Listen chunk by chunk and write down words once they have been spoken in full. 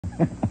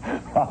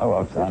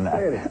Follow-ups on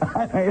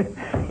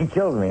that. He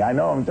kills me. I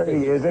know him 30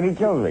 years, and he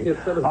kills me.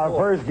 Our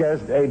first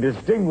guest, a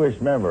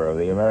distinguished member of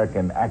the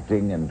American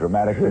acting and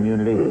dramatic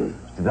community,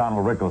 Mr.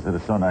 Donald Rickles. It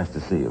is so nice to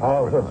see you.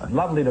 Oh, it's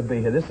lovely to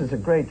be here. This is a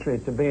great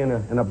treat to be in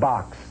a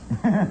box.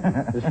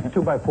 This is a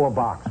 2x4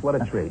 box. What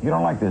a treat. You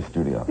don't like this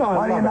studio? No,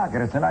 why do you knock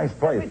it? It's a nice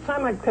place. Every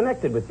time I've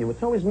connected with you,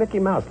 it's always Mickey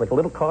Mouse, like a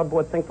little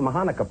cardboard thing from a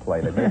Hanukkah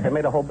play. They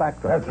made a whole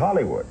backdrop. That's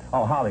Hollywood.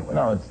 Oh, Hollywood.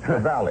 No, it's the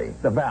Valley.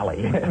 The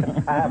Valley.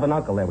 I have an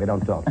uncle there. We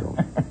don't talk to him.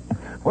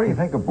 What do you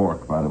think of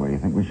Bork, by the way? You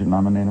think we should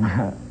nominate him?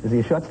 Is he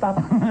a shortstop?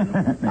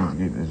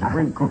 He's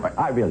Supreme Court.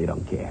 I really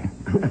don't care.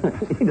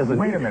 He doesn't.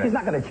 Wait a minute. He's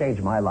not going to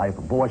change my life.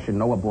 Abortion,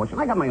 no abortion.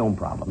 I got my own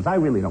problems. I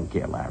really don't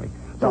care, Larry.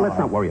 So let's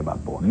not worry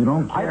about Bork. You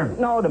don't care?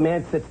 No, the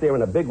man sits there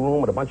in a big room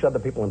with a bunch of other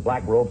people in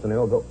black robes, and they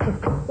all go,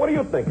 "What do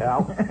you think,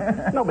 Al?"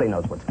 Nobody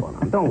knows what's going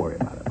on. Don't worry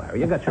about it, Larry.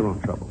 You got your own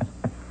troubles.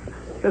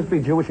 Just be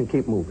Jewish and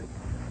keep moving.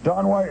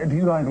 Don, why do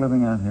you like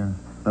living out here?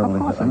 Of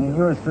course I mean,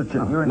 you're such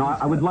a... No,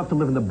 I would love to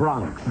live in the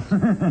Bronx.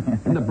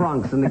 In the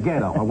Bronx, in the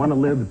ghetto. I want to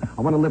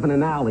live in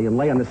an alley and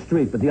lay on the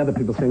street, but the other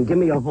people saying, give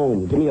me a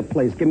home, give me a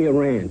place, give me a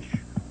ranch.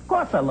 Of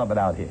course I love it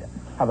out here.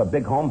 Have a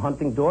big home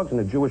hunting dogs and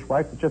a Jewish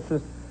wife that just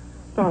says,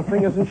 darn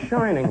thing isn't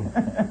shining.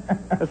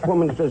 This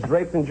woman's just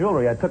draped in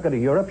jewelry. I took her to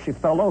Europe. She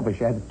fell over.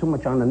 She had too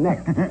much on the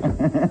neck.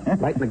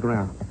 Right in the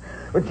ground.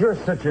 But you're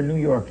such a New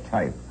York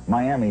type,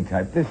 Miami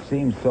type. This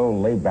seems so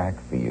laid back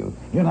for you.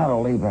 You're not a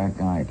laid back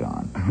guy,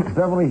 Don.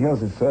 Beverly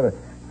Hills is sort of...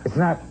 It's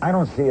not... I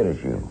don't see it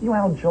as you. You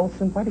Al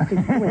Jolson? Why did you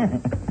do it?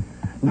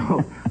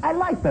 No, I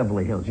like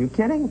Beverly Hills. You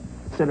kidding?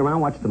 Sit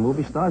around, watch the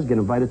movie stars, get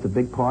invited to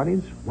big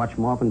parties, watch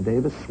Marvin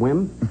Davis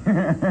swim.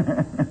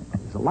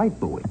 It's a light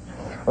buoy.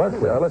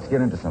 Let's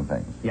get into some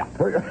things. Yeah.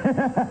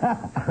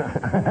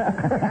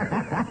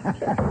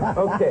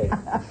 Okay.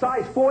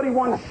 Size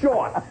 41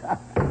 short.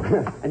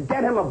 And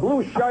get him a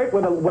blue shirt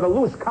with a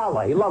loose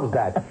collar. He loves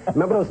that.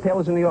 Remember those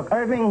tailors in New York?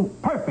 Irving,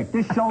 perfect.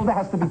 This shoulder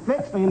has to be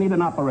fixed or you need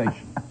an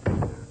operation.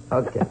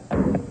 Okay.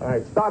 All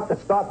right,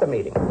 start the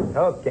meeting.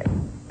 Okay.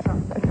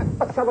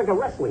 That sounds like a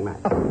wrestling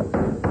match.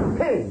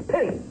 Pin.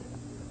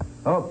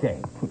 Okay.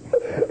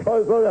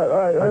 All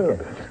right.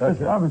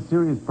 Okay. I'm a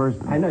serious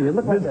person. I know, you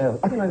look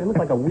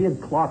like a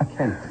weird Clark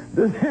Kent.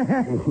 You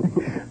had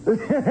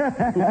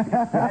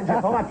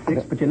your heart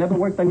fixed, but you never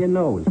worked on your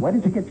nose. Why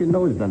did you get your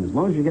nose done? As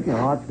long as you're getting your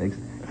heart fixed,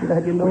 you should have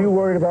had your nose. Were you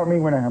worried about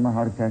me when I had my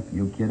heart attack?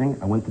 You kidding?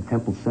 I went to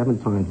temple 7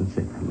 times and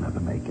said, I'll never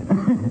make it.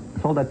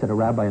 Told that to the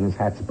rabbi and his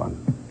hat spun.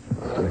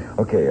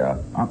 Okay,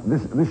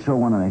 this show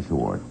won an Ace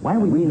Award. Why are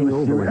we leaning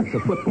over like it's a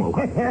football?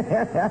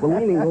 We're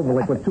leaning over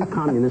like we're two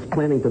communists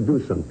planning to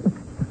do something.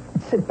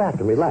 Sit back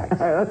and relax.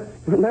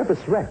 You're a nervous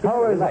wreck.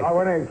 I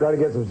want to try to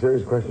get some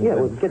serious questions. Yeah,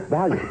 well, get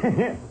value.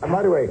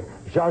 By the way,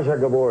 Zsa Zsa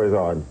Gabor is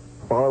on.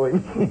 Follow it.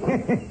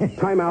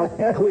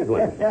 Timeout,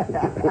 Cleveland.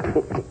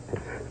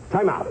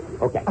 Timeout.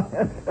 Okay.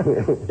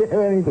 Do you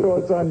have any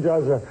thoughts on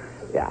Zsa Zsa?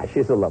 Yeah,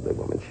 she's a lovely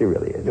woman. She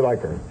really is. You like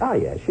her? Oh,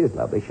 yeah, she's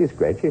lovely. She's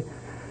great.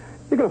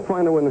 You're going to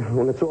find her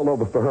when it's all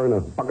over for her in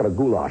a bucket of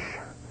goulash.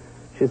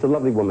 She's a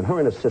lovely woman. Her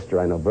and her sister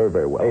I know very,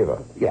 very well.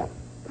 Ava. Yeah.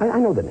 I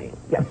know the name.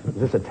 Yes. Is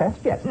this a test?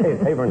 Yes.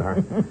 Ava and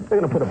her.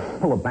 They're going to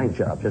pull a bank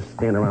job, just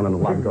stand around on the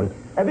lot going,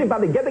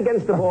 everybody get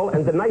against the wall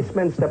and the nice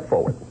men step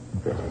forward.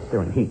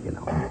 They're in heat, you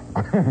know.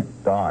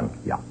 Don.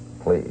 Yeah.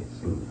 Please.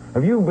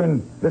 Have you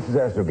been... This is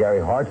asked of Gary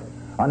Hart.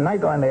 On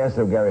Nightline, they asked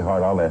of Gary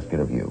Hart. I'll ask it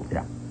of you.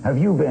 Yeah. Have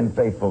you been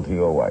faithful to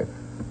your wife?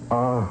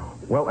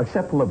 Well,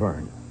 except for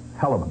Laverne.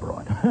 Hell of a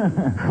broad.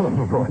 Hell of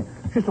a broad.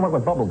 She used to work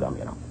with bubble gum,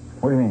 you know.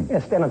 What do you mean? Yeah,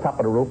 stand on top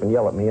of the roof and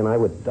yell at me, and I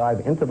would dive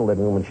into the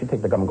living room, and she'd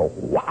take the gum and go,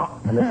 wow,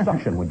 and the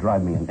suction would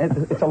drive me in.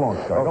 It's a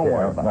long story. Don't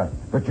worry about it.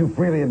 But you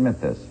freely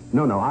admit this?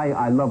 No,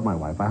 I love my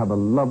wife. I have a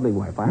lovely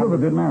wife. You have a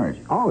good marriage.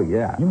 Oh,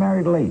 yeah. You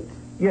married late.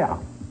 Yeah.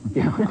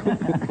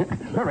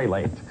 Very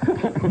late.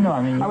 No,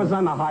 I mean... I was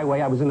on the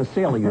highway. I was in a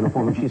sailor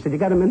uniform, and she said, you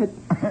got a minute?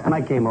 And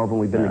I came over, and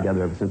we've been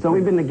together ever since. So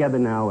we've been together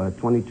now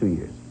 22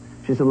 years.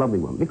 She's a lovely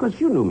woman. Because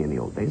you knew me in the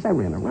old days. I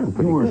ran around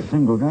pretty You were good. a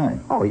single guy.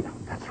 Oh, yeah,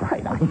 that's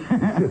right.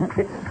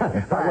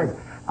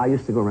 I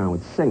used to go around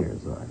with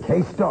singers.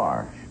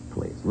 K-Star.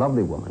 Please,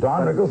 lovely woman.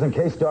 Don Rickles and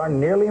K-Star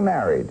nearly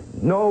married.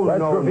 No, Let's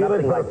reveal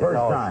it nothing for like the first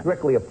that. time.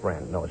 Strictly a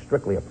friend. No,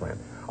 strictly a friend.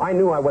 I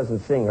knew I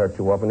wasn't seeing her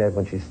too often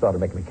when she started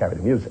making me carry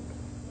the music.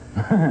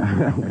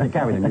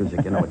 Carry the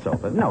music, you know, it's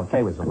over. No,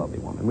 Kay was a lovely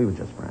woman. We were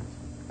just friends.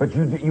 But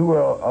you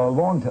were a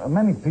long time...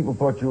 Many people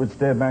thought you would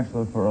stay a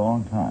bachelor for a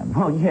long time.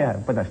 Oh, yeah,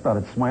 but I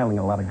started smiling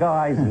at a lot of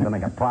guys, and then I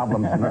got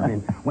problems, and I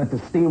mean, went to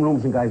steam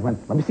rooms, and guys went,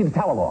 let me see the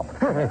towel off.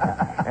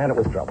 And it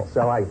was trouble.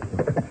 So I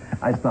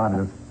started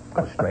to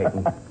go straight,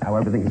 and how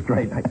everything is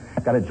great. I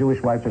got a Jewish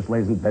wife, just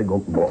lays in bed, go,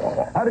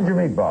 whoa. How did you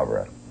meet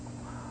Barbara?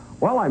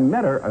 Well, I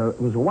met her.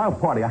 It was a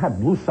wild party. I had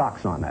blue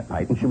socks on that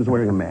night, and she was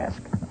wearing a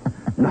mask.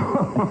 No.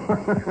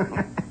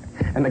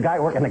 And the guy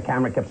working the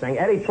camera kept saying,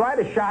 Eddie, try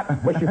the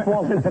shot where she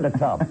falls into the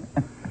tub.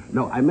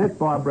 No, I met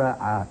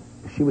Barbara.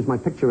 She was my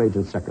picture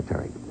agent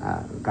secretary,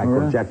 a guy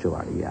called Jet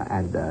Gilardi, yeah.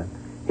 And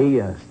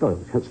He still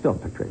a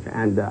picture agent.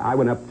 And I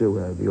went up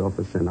to the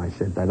office and I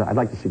said, I'd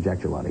like to see Jack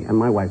Gelati. And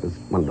my wife is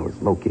one of those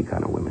low-key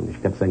kind of women. She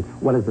kept saying,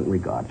 what is it in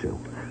regard to?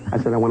 I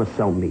said, I want to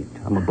sell meat.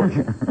 I'm a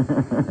butcher.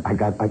 I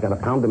got a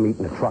pound of meat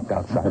in a truck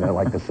outside. I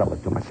like to sell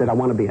it to him. I said, I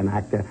want to be an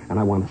actor and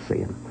I want to see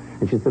him.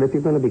 And she said, if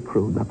you're going to be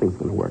crude, nothing's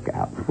going to work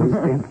out.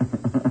 Understand?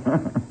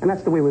 And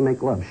that's the way we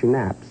make love. She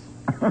naps.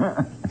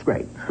 It's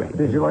great. It's great.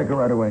 Did you like her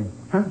right away?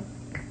 Huh?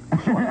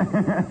 Sure.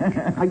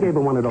 I gave her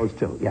one of those,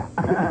 too, yeah.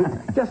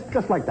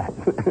 just like that.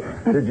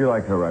 Did you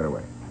like her right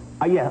away?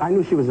 Yeah, I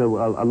knew she was a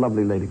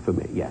lovely lady for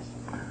me, yes.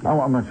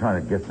 Oh, I'm going to try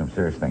to get some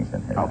serious things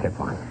in here. Okay,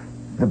 fine.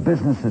 The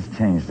business has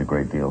changed a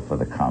great deal for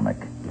the comic.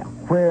 Yeah.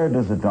 Where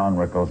does a Don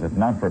Rickles, if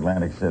not for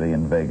Atlantic City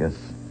and Vegas,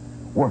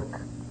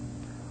 work?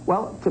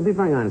 Well, to be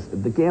very honest,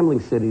 the gambling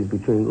cities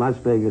between Las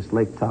Vegas,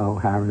 Lake Tahoe,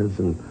 Harrah's,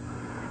 and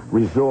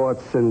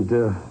resorts, and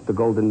the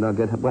Golden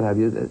Nugget, what have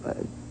you,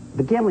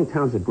 the gambling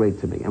towns are great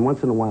to me. And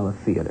once in a while, a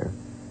theater.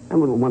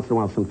 And once in a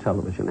while, some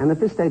television. And at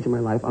this stage of my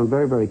life, I'm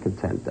very, very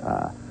content.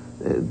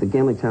 The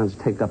gambling towns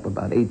take up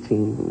about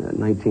 18,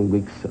 19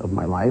 weeks of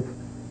my life,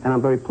 and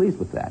I'm very pleased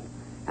with that.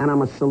 And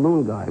I'm a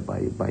saloon guy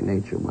by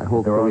nature, my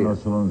whole career. There are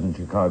no saloons in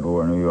Chicago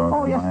or New York.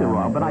 Oh, yes, there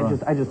are, but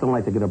I just don't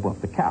like to get up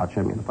off the couch.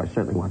 I mean, if I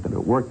certainly wanted to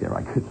work there,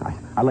 I could.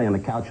 I lay on the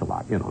couch a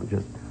lot,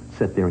 just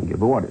sit there and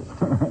give orders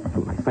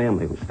to my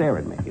family who stare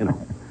at me,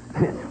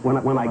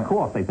 When I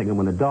cough, they think I'm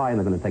going to die and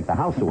they're going to take the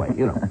house away,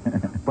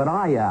 But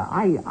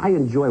I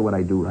enjoy what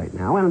I do right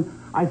now, and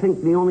I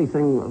think the only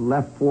thing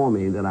left for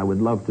me that I would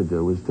love to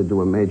do is to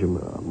do a major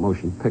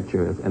motion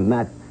picture, and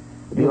that...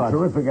 You're a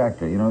terrific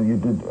actor. You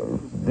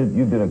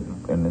did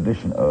an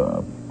edition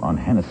on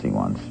Hennessy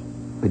once.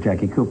 With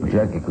Jackie Cooper.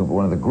 Jackie Cooper,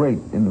 one of the great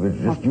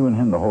individuals. Just you and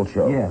him, the whole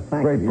show. Yeah,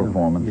 thank you. Great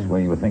performance, yeah.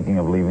 Where you were thinking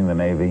of leaving the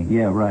Navy.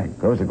 Yeah, right.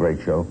 That was a great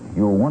show.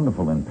 You were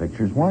wonderful in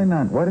pictures. Why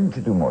not? Why didn't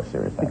you do more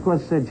serious acting?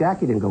 Because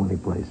Jackie didn't go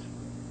anyplace.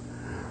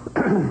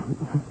 No.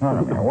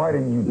 Why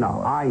didn't you?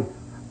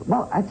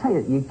 Well, I tell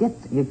you,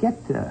 you get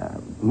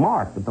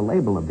marked with the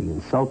label of the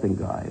insulting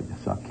guy,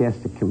 the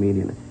sarcastic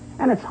comedian.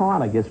 And it's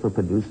hard, I guess, for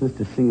producers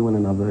to see you in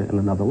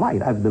another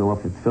light. I've been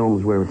offered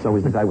films where it's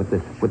always the guy with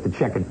the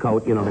checkered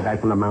coat, the guy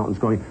from the mountains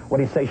going, what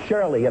do you say,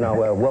 Shirley,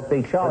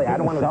 whoopee, Charlie, I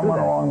don't want to do that. Someone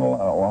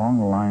along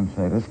the line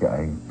say, this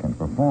guy can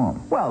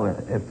perform. Well,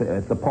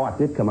 if the part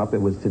did come up,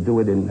 it was to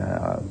do it in,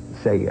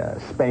 say,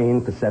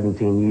 Spain for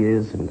 17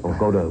 years, or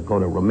go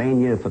to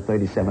Romania for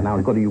 37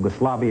 hours, go to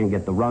Yugoslavia and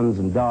get the runs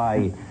and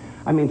die.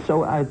 I mean,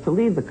 so to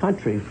leave the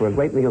country for a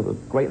great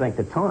length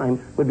of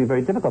time would be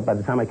very difficult. By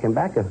the time I came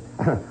back,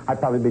 I'd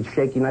probably be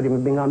shaky not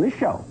even being on this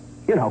show.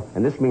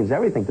 And this means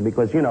everything to me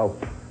because,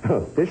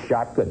 this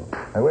shot could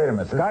wait a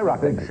minute.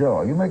 skyrocket. This is a big show.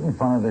 Are you making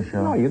fun of this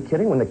show? No, are you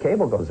kidding? When the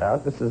cable goes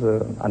out, this is a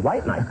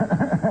light night.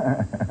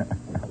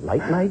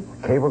 Light night?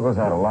 Cable goes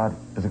out a lot.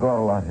 Does it go out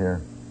a lot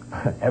here?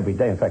 Every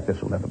day. In fact, this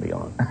will never be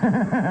on.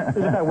 There's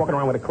a guy walking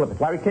around with a clip. It's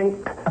Larry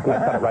King. I'm going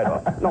to cut it right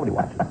off. Nobody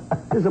watches.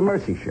 This is a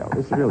mercy show.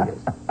 This really is.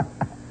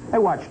 I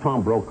watch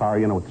Tom Brokaw,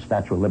 with the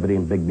Statue of Liberty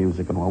and big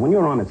music and all. When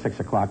you're on at 6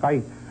 o'clock,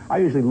 I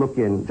usually look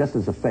in just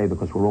as a favor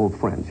because we're old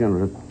friends,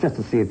 just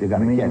to see if you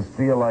got a guest. You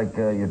feel like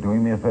you're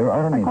doing me a favor?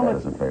 I don't mean that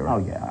as a favor. Oh,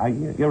 yeah.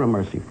 You're a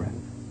mercy friend.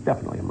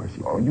 Definitely a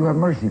mercy friend. Oh, you have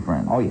mercy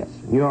friends? Oh, yes.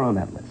 You're on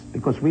that list.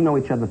 Because we know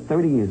each other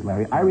 30 years,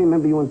 Larry. I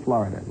remember you in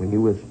Florida when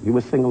you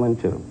were single in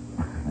too.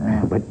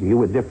 Yeah. But you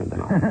were different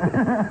than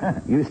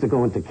I. You used to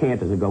go into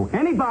Cantor's and go,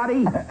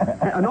 anybody?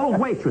 An old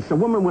waitress, a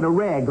woman with a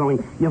rag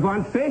going, you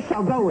want fish?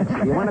 I'll go with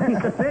you. You want a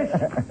piece of fish?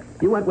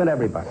 You went with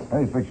everybody.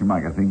 Hey, fix your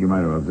mic. I think you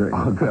might have observed.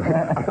 Oh, good.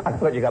 I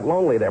thought you got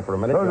lonely there for a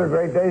minute. Those were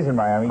great days in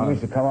Miami. You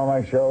used to come on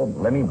my show,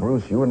 Lenny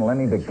Bruce, you and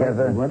Lenny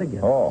together. That's right.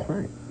 Together. Oh, that's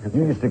right. That's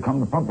you used to come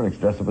to Pumpernicks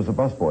dressed up as a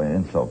busboy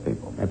and insult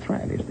people. That's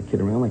right. I used to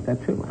kid around like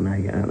that, too.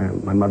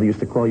 And my mother used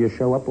to call your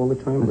show up all the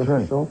time. That's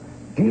right. So.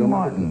 Dean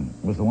Martin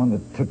was the one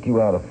that took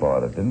you out of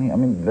Florida, didn't he? I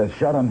mean, the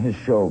shot on his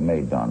show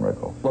made Don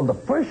Rickles. Well, the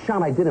first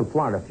shot I did in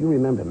Florida, if you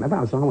remember I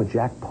was on with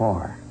Jack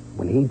Parr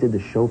when he did the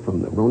show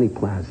from the Roney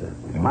Plaza.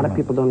 A lot of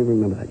people don't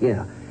even remember that.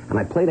 Yeah. And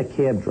I played a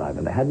cab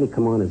driver. They had me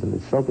come on as an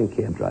insulting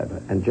cab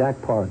driver. And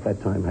Jack Parr at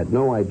that time had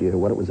no idea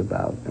what it was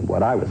about and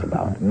what I was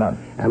about. None.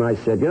 And I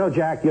said,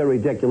 Jack, you're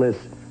ridiculous,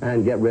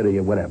 and get rid of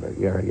your whatever,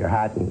 your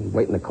hat, and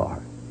wait in the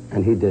car.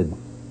 And he did.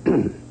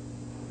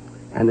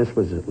 And this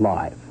was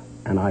live.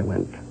 And I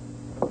went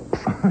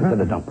to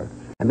the dumper.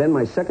 And then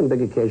my second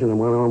big occasion, I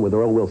went on with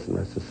Earl Wilson,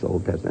 that's his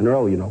soul peasant. And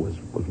Earl,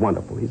 was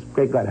wonderful. He's a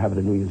great guy to have at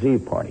a New Year's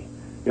Eve party.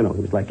 He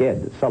was like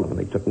Ed Sullivan.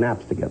 They took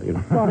naps together,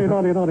 Dotty. And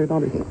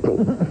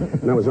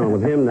I was on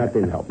with him. That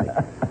didn't help me.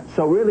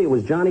 So really, it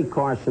was Johnny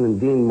Carson and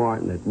Dean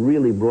Martin that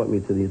really brought me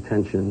to the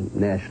attention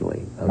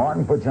nationally.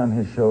 Martin puts on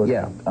his shows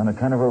on a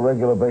kind of a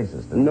regular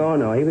basis, doesn't he?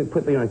 No. He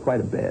put me on quite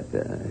a bit.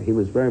 He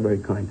was very, very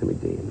kind to me,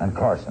 Dean. And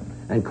Carson.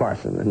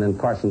 And then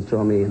Carson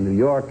saw me in New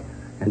York,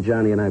 and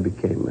Johnny and I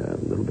became a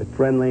little bit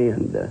friendly,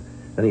 and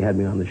then he had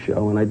me on the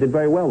show, and I did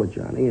very well with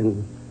Johnny, and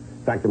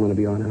in fact, I'm going to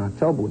be on in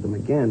October with him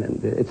again,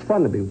 and it's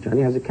fun to be with Johnny.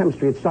 He has a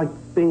chemistry. It's like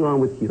being on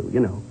with you,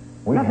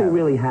 Nothing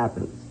really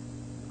happens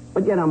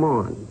But yet I'm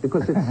on,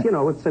 because it's, you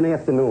know, it's an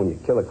afternoon. You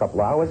kill a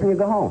couple hours and you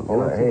go home.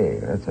 Oh, hey,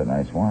 that's a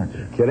nice watch.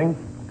 Kidding?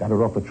 Got it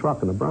off a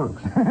truck in the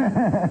Bronx.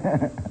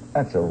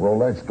 That's a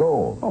Rolex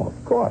Gold. Oh,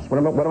 of course. What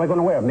am I going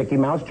to wear? A Mickey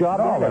Mouse job?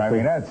 No, but I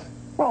mean, that's...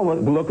 Well,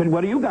 look at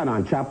what do you got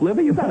on, chopped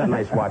liver? You got a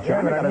nice watch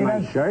on. You got a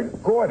nice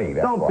shirt. Gaudy,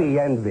 that's Don't be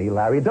envy,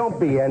 Larry. Don't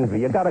be envy.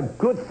 You got a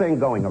good thing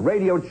going. A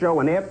radio show,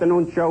 an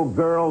afternoon show,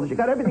 girls. You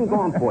got everything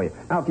going for you.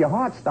 Now, if your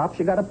heart stops,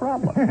 you got a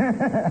problem.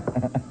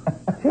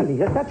 Gee,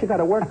 that you got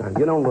to work on.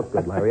 You don't look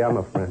good, Larry. I'm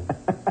a friend.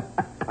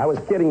 I was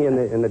kidding you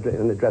in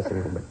the dressing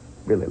room, but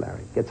really,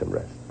 Larry, get some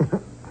rest.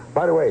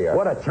 By the way...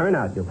 What a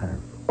turnout you'll have.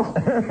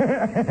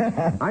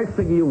 I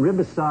figure you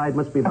Riverside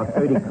must be about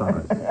 30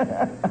 cars.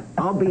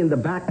 I'll be in the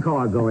back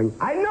car going,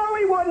 I know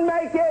he wouldn't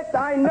make it!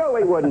 I know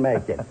he wouldn't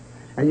make it!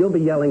 And you'll be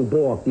yelling,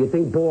 Bork. Do you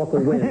think Bork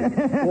will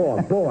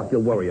win? Bork,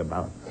 you'll worry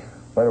about.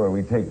 By the way,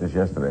 we taped this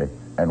yesterday,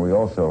 and we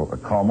also...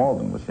 Carl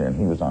Malden was here, and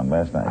he was on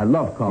last night. I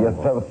love Carl Malden.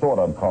 You have a thought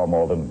on Carl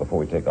Malden before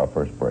we take our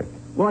first break?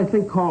 Well, I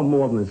think Carl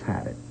Malden has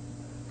had it.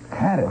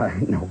 Had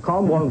it? No,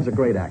 Carl Malden's a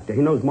great actor.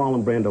 He knows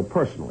Marlon Brando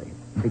personally.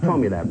 He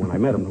told me that when I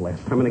met him the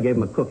last time, and I gave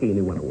him a cookie, and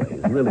he went away.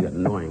 He's really an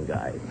annoying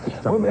guy.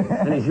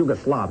 And he's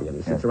Yugoslavian.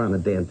 He sits around the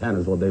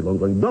dantanas all day long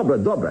going, Dobra,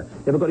 Dobra.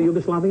 You ever go to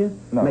Yugoslavia?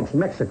 No. Makes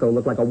Mexico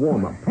look like a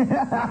warm-up.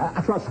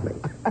 Trust me.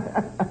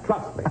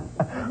 Trust me.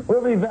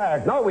 We'll be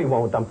back. No, we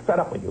won't. I'm fed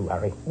up with you,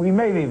 Larry. We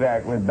may be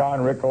back with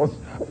Don Rickles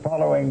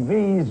following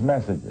these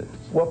messages.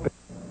 Whoop.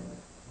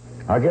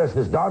 Our guest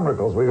is Don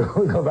Rickles. We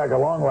go back a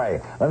long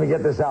way. Let me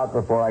get this out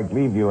before I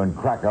leave you and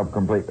crack up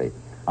completely.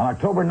 On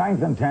October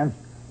 9th and 10th,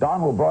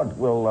 Don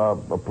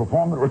will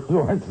perform at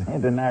Resorts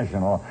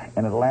International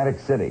in Atlantic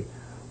City.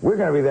 We're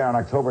going to be there on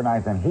October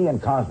 9th, and he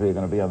and Cosby are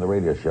going to be on the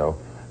radio show,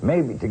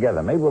 maybe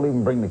together. Maybe we'll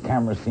even bring the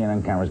cameras,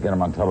 CNN cameras, get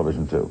them on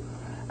television, too.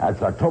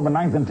 That's October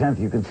 9th and 10th.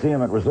 You can see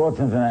him at Resorts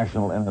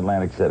International in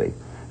Atlantic City.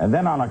 And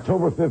then on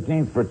October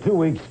 15th, for 2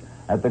 weeks,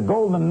 at the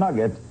Golden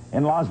Nugget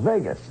in Las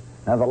Vegas.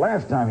 Now, the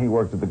last time he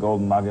worked at the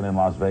Golden Nugget in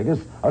Las Vegas,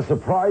 a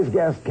surprise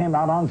guest came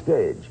out on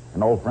stage,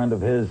 an old friend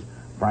of his,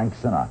 Frank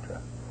Sinatra.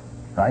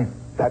 Right?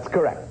 That's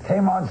correct.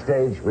 Came on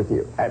stage with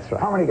you. That's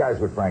right. How many guys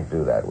would Frank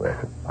do that with?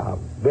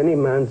 Vinnie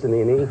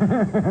Manzanini,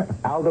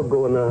 Aldo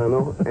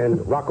Guarnano,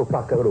 and Rocco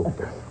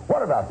Paccarucci.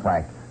 What about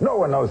Frank? No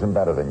one knows him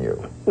better than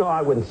you. No,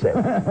 I wouldn't say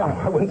that.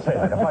 I wouldn't say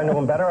that. If I knew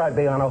him better, I'd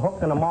be on a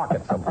hook in a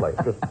market someplace,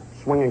 just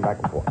swinging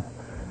back and forth.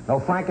 No,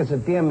 Frank is a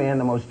dear man,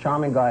 the most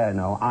charming guy I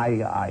know.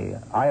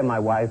 I and my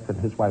wife and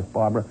his wife,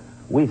 Barbara,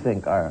 we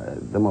think are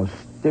the most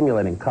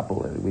stimulating couple.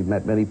 We've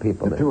met many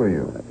people. The two of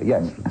you?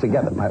 Yes,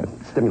 together.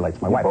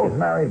 Stimulates my wife. Both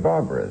married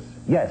Barbaras?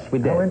 Yes, we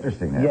did. How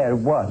interesting that Yeah, it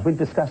was. We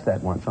discussed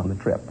that once on the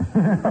trip.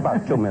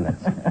 About 2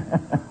 minutes.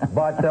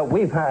 But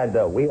we had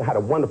a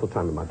wonderful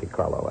time in Monte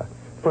Carlo.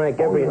 Frank,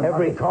 every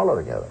Monte Carlo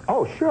together.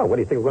 Oh, sure. What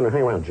do you think? We're going to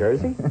hang around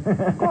Jersey?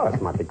 Of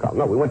course, Monte Carlo.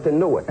 No, we went to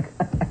Newark.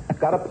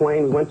 Got a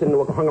plane. We went to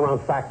Newark, hung around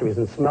factories,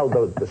 and smelled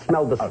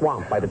the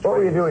swamp by the train. What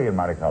were you doing in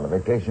Monte Carlo?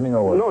 Vacationing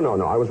or what?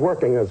 No. I was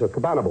working as a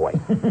cabana boy.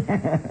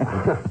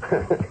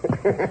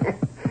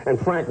 And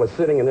Frank was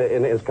sitting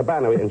in his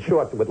cabana in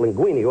shorts with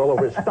linguine all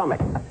over his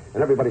stomach.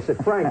 And everybody said,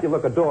 Frank, you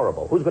look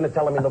adorable. Who's going to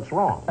tell him he looks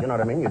wrong? You know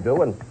what I mean? You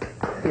do, and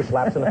he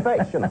slaps in the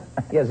face, you know.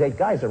 He has 8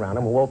 guys around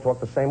him who all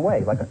talk the same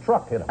way, like a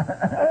truck hit him.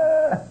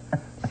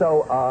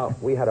 So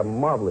we had a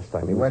marvelous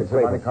time. We went to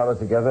Monte Carlo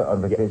together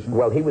on vacation? Yeah,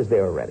 well, he was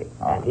there already.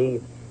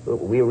 And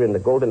we were in the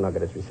Golden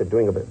Nugget, as we said,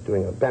 doing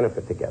a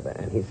benefit together.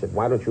 And he said,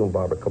 why don't you and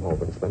Barbara come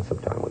over and spend some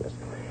time with us?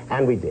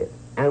 And we did.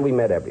 And we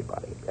met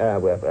everybody.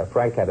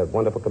 Frank had a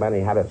wonderful cabana.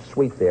 He had a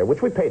suite there,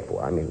 which we paid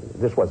for. I mean,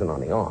 this wasn't on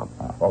the arm,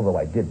 although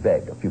I did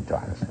beg a few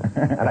times.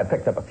 And I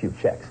picked up a few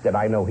checks. Did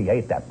I know he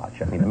ate that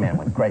much? I mean, the man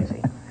went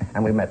crazy.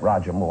 And we met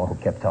Roger Moore, who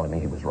kept telling me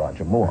he was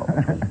Roger Moore,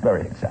 which was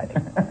very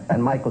exciting.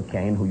 And Michael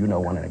Caine, who you know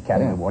won an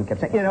Academy Award,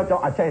 kept saying,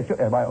 I tell you,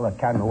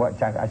 Academy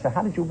Award. I said,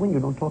 how did you win? You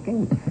don't talk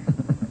English.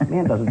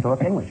 Man doesn't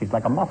talk English. He's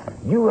like a muffin.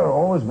 You have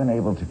always been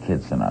able to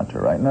kid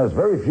Sinatra, right? Now, there's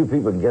very few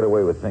people can get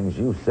away with things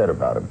you've said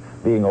about him.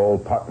 Being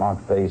old,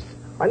 pockmarked face.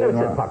 I never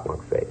said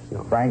pockmarked face,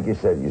 no. Frank, you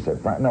said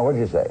Frank. No, what did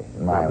you say?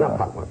 No, not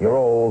pockmarked face. You're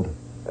old.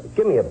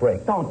 Give me a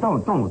break. Don't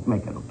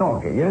make it. Don't.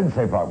 Okay, you didn't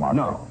say pockmarked.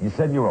 No. You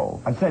said you're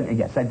old. I said,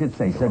 yes, I did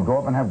say you said go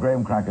up and have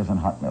graham crackers and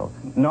hot milk.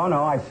 No,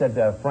 I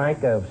said, Frank,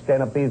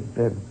 stand up,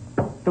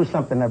 do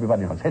something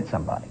everybody knows. Hit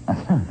somebody.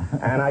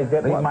 And I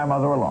did. Leave my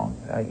mother alone.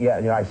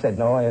 I said,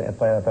 no,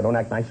 if I don't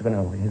act nice,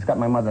 he's got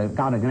my mother,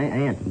 got an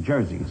aunt in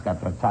Jersey. He's got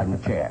her tied in a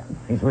chair.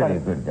 He's really a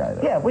good guy,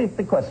 though. Yeah,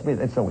 because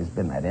it's always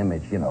been that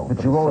image, you know.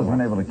 But you've always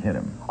been able to kid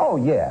him. Oh,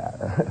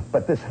 yeah.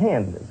 But this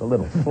hand is a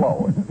little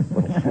slow. It's a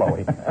little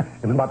slowy.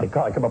 And Monte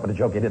Carlo, I come up with a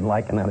joke he didn't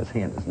like, and now his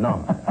hand is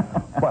numb.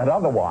 But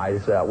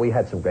otherwise, we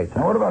had some great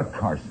time. Now, what about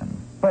Carson?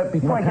 But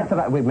before I get to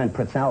that, we met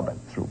Prince Albert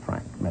through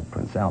Frank. Met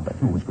Prince Albert,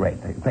 who was great.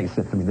 They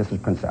said to me, this is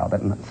Prince Albert,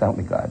 and so help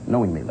me God.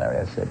 Knowing me, Larry,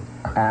 I said,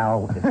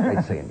 Al, it's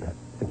great seeing you.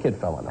 The kid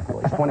fell on the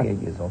floor. He's 28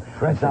 years old.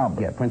 Prince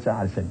Albert? Yeah, Prince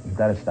Albert. I said, you've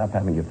got to stop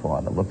having your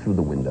father. Look through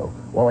the window.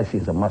 All I see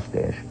is a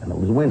mustache and a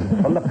wind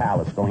from the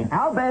palace going,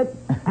 Albert!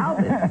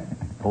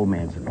 Old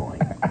man's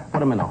annoying.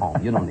 Put him in a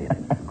home. You don't need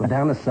him. Good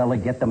down the cellar,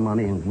 get the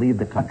money, and leave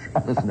the country.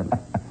 Listen to me.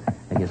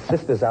 And your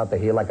sister's out there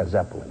here like a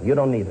Zeppelin. You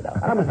don't need it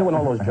out. I was doing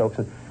all those jokes,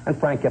 and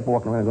Frank kept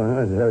walking around going,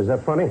 is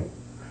that funny?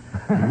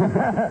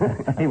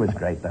 He was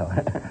great, though.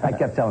 I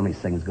kept telling him he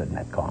sings good, and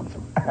that calms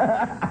him.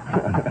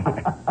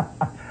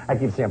 I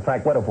keep saying,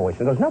 Frank, what a voice.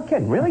 And he goes, no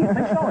kidding, really? You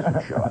think so? I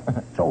said, sure.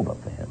 It's over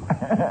for him.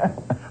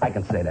 I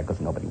can say that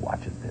because nobody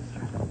watches this.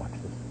 Who's going to watch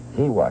this?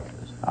 He watches.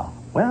 Oh,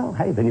 well,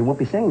 hey, then you won't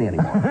be seeing me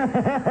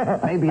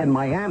anymore. Maybe in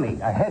Miami,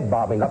 a head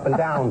bobbing up and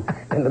down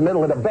in the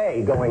middle of the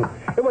bay going,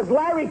 it was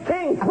Larry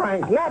King,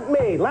 Frank, not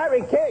me,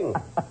 Larry King.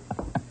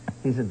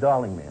 He's a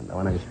darling man, though,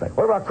 and I respect him.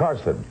 What about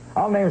Carson?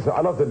 I'll name some.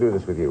 I'd love to do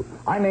this with you.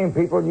 I name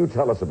people, you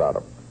tell us about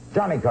them.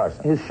 Johnny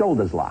Carson. His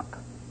shoulders lock.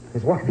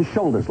 His what? His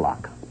shoulders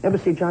lock. Ever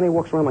see Johnny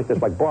walks around like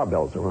this, like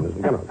barbells around his,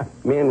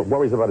 man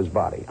worries about his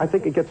body. I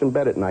think he gets in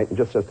bed at night and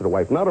just says to the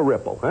wife, not a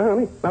ripple, huh,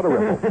 honey? Not a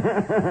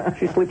ripple.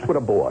 She sleeps with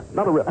a board,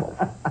 not a ripple.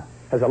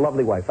 Has a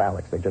lovely wife,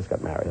 Alex. They just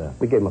got married. Yeah.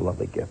 We gave him a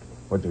lovely gift.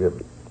 What'd you give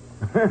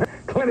him?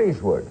 Clint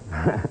Eastwood.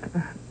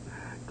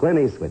 Clint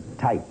Eastwood,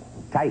 tight.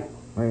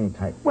 What do you mean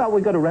tight? Well,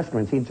 we go to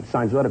restaurants, he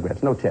signs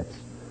autographs, no tips.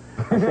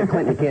 I said,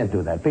 Clint, you can't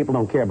do that. People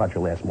don't care about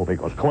your last movie. He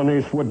goes, Clint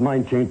Eastwood,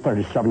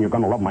 1937, you're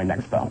going to love my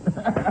next film.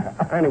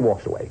 And he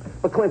walks away.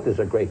 But Clint is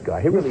a great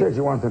guy. He really said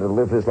you wanted to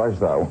live his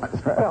lifestyle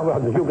once, right?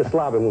 Well, in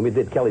Yugoslavia, when we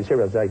did Kelly's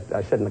Heroes, I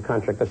said in the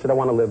contract, I said, I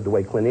want to live the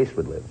way Clint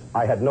Eastwood lives.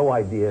 I had no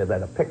idea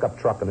that a pickup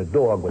truck and a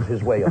dog was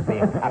his way of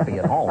being happy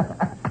at home.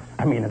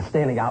 I mean, and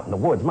standing out in the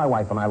woods. My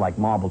wife and I like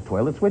marble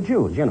toilets. We're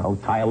Jews,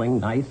 tiling,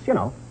 nice,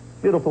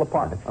 beautiful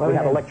apartments. We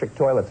had electric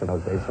toilets in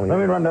those days. So Let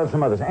me run down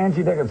some others.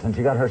 Angie Dickinson,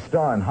 she got her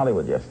star in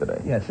Hollywood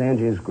yesterday. Yes,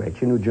 Angie is great.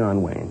 She knew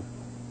John Wayne.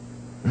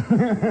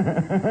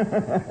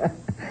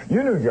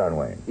 You knew John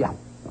Wayne? Yeah.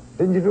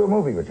 Didn't you do a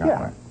movie with John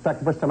Wayne? In fact,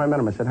 the first time I met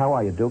him, I said, how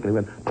are you, Duke? And he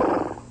went,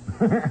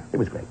 it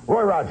was great.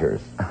 Roy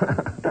Rogers.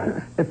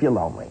 If you're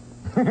lonely.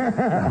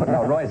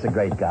 No, Roy's a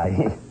great guy.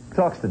 He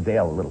talks to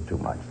Dale a little too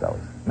much, though.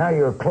 Now,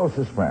 your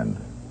closest friend,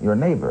 your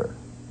neighbor,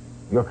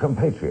 your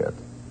compatriot,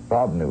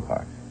 Bob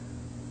Newhart.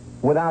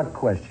 Without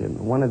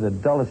question, one of the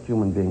dullest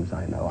human beings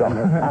I know.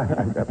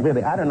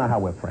 Really, I don't know how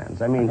we're friends.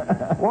 I mean,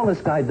 all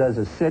this guy does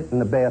is sit in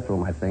the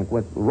bathroom, I think,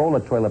 with a roll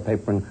of toilet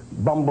paper and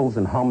bumbles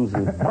and hums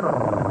and he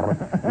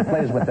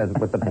plays with the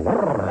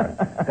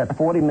got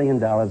 $40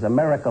 million.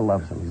 America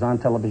loves him. He's on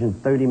television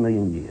 30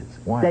 million years.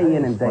 Why? Day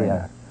in and day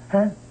out.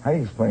 Huh? How do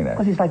you explain that?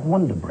 Because he's like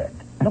Wonder Bread.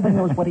 Nobody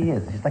knows what he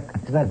is. He's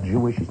not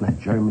Jewish, he's not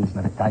German, he's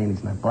not Italian,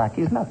 he's not black,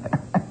 he's nothing.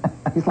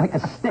 He's like a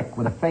stick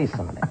with a face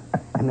on it.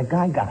 And the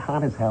guy got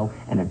hot as hell,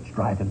 and it's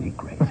driving me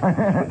crazy.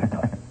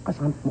 Because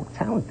I'm more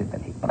talented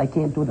than he. But I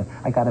can't do that.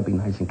 I got to be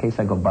nice. In case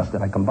I go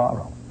busted, I can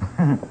borrow.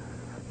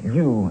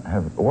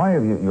 Why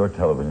have your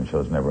television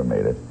shows never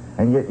made it?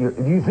 And yet,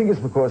 do you think it's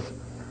because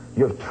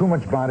you have too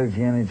much body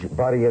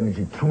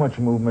energy, too much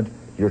movement,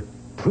 you're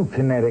too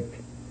kinetic,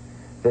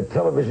 that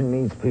television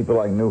needs people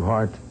like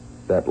Newhart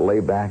that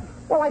lay back?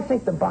 Well, I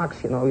think the box,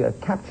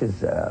 captures...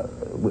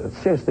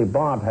 seriously,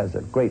 Bob has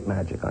a great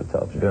magic on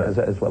television,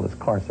 as well as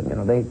Carson.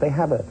 They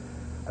have a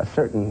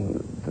certain...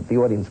 that the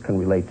audience can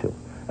relate to.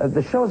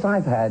 The shows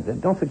I've had,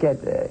 don't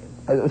forget...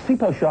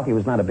 Sipo Shockey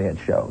was not a bad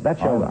show. That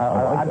show,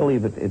 I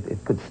believe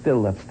it could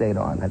still have stayed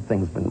on had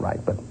things been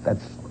right, but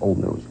that's old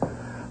news.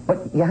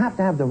 But you have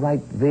to have the right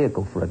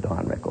vehicle for a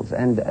Don Rickles,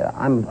 and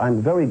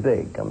I'm very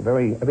big.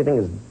 Everything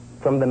is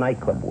from the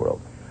nightclub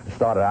world. I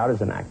started out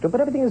as an actor,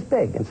 but everything is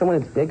big. And so when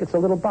it's big, it's a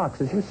little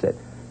box, as you said.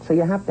 So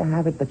you have to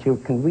have it that you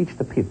can reach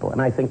the people. And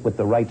I think with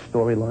the right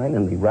storyline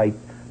and the right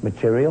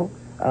material,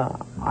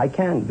 I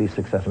can be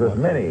successful.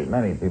 There's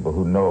many people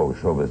who know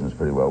show business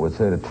pretty well would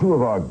say that two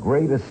of our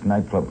greatest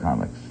nightclub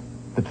comics,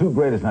 the two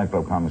greatest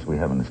nightclub comics we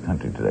have in this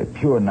country today,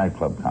 pure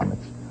nightclub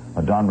comics,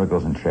 are Don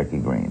Rickles and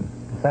Shecky Green.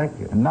 Thank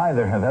you. And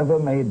neither have ever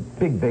made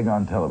big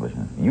on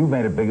television. You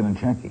made it bigger than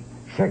Shecky.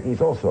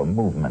 Shecky's also a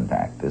movement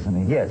act, isn't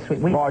he? Yes.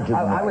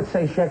 I would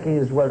say Shecky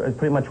is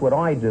pretty much what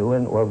I do,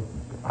 or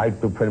I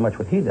do pretty much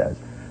what he does.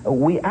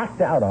 We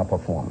act out our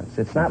performance.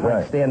 It's not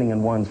like standing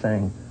in one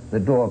saying, the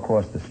door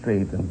across the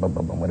street and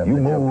whatever. You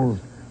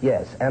move.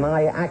 Yes, and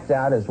I act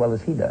out as well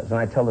as he does, and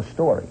I tell a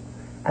story.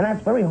 And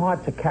that's very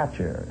hard to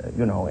capture,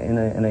 in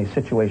a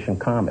situation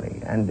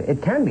comedy. And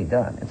it can be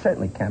done. It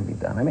certainly can be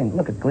done. I mean,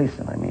 look at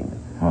Gleason. I mean,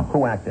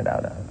 who acted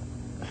out a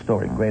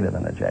story greater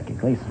than a Jackie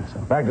Gleason? So.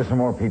 Back to some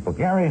more people.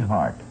 Gary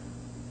Hart.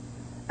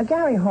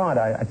 Gary Hart,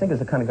 I think, is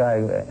the kind of guy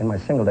in my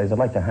single days I'd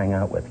like to hang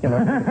out with, He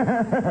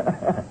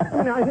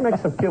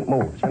makes some cute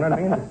moves, you know what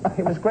I mean?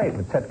 He was great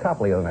with Ted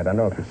Koppel the other night. I don't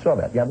know if you saw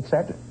that. You haven't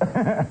seen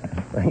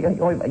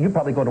it? You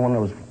probably go to one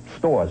of those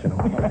stores,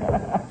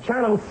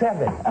 Channel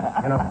 7,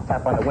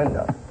 tap on the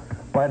window.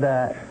 But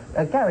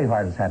Gary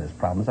Hart has had his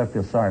problems. I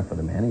feel sorry for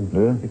the man.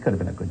 He could have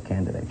been a good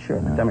candidate, sure.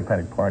 The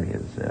Democratic Party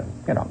is,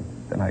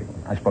 and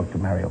I spoke to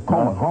Mario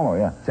Cuomo. Cuomo,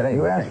 yeah. Today.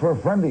 You asked for a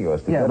friend of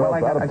yours to get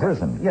out of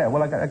prison. I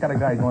got a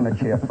guy going to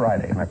chair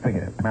Friday, and I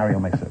figured Mario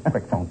makes a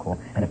quick phone call,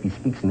 and if he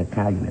speaks in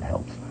Italian, it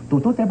helps.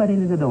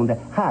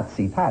 Hot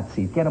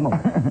seat, get him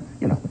over.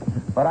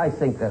 But I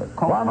think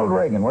Ronald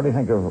Reagan. What do you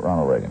think of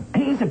Ronald Reagan?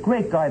 He's a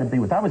great guy to be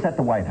with. I was at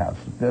the White House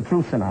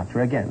through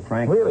Sinatra again,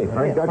 Frank. Really?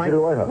 Frank got you to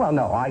the White House? Well,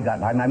 no,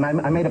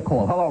 I made a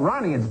call. Hello,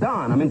 Ronnie, it's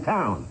Don. I'm in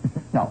town.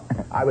 No,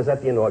 I was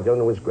at the inaugural.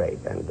 It was great.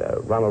 And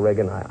Ronald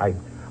Reagan,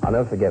 I'll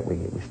never forget, we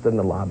stood in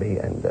the lobby,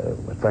 and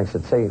Frank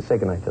said, say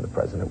goodnight to the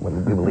president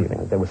when we were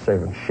leaving. They were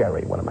serving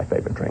sherry, one of my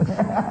favorite drinks.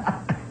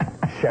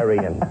 Sherry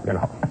and,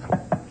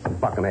 some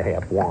buck and a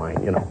half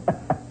wine,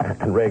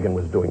 And Reagan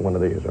was doing one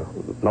of these,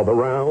 another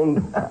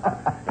round.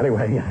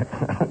 Anyway,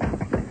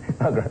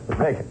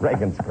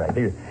 Reagan's great.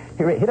 He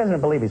doesn't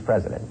believe he's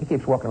president. He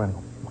keeps walking around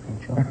going,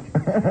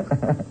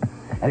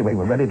 Anyway,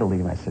 we're ready to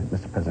leave. I said,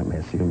 Mr. President, may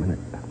I see you a minute?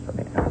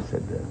 I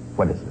said,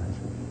 what is it? I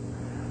said,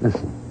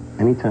 listen,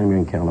 anytime you're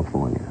in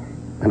California,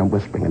 and I'm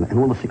whispering, and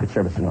all the Secret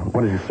Service is on,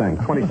 what is he saying?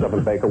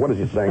 27 Baker, what is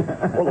he saying?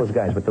 All those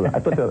guys, but I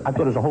thought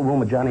there was a whole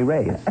room of Johnny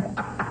Rays.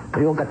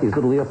 They all got these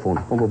little earphones.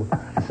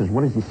 I said,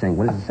 what is he saying?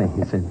 What is he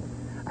saying?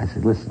 I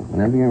said, listen,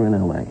 whenever you're in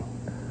L.A.,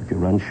 if you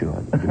run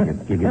short, you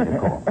give me a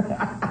call.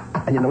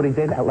 And you know what he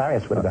did? Larry, I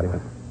swear to God, he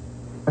went.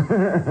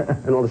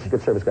 And all the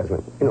Secret Service guys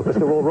went, because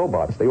they're all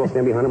robots. They all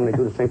stand behind him and they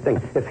do the same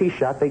thing. If he's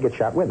shot, they get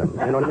shot with him.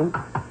 You know what I mean?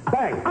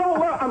 Bang! Oh,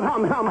 look,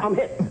 I'm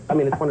hit. I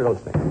mean, it's one of those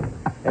things.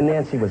 And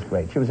Nancy was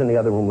great. She was in the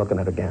other room looking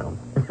at her gown.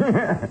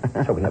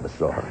 So we never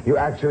saw her. You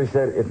actually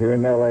said, if you're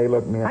in L.A.,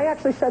 look me up? I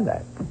actually said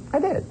that. I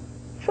did.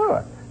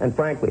 Sure. And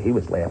frankly, he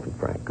was laughing,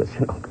 Frank, because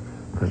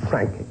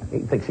Frank, he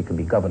thinks he could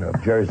be governor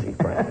of Jersey,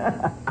 Frank.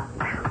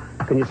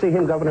 Can you see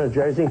him governor of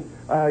Jersey?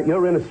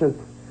 You're innocent.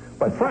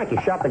 But Frank, he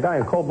shot the guy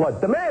in cold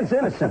blood. The man's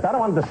innocent. I don't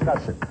want to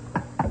discuss it.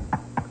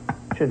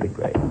 Should be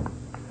great.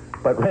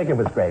 But Reagan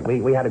was great.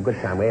 We had a good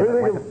time. We had a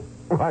good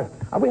time.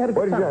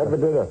 What did you have for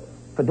dinner?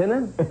 For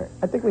dinner?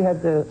 I think we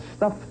had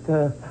stuffed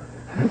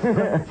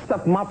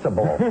matzo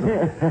balls.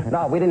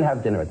 No, we didn't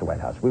have dinner at the White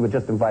House. We were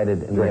just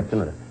invited in the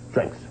afternoon.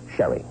 Drinks,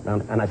 sherry.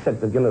 And I said,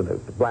 the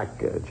black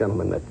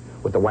gentleman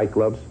with the white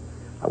gloves,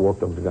 I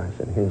walked over to the guy and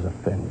said, here's a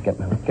fin. Get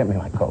me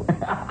my coat.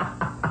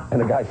 And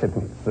the guy said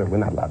to me, sir, we're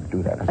not allowed to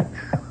do that. I said,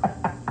 shh.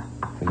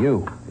 For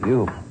you.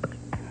 You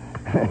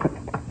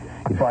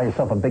buy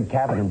yourself a big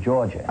cabin in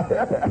Georgia.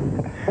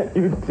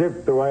 You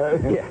tipped the White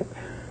House? Yeah.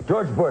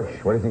 George Bush.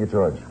 What do you think of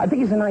George? I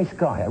think he's a nice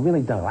guy. I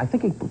really do. I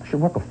think he should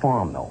work a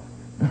farm, though.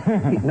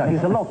 No,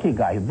 he's a low-key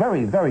guy.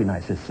 Very, very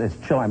nice. It's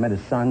chill. I met his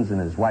sons and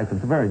his wife.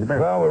 It's very...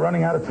 Well, we're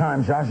running out of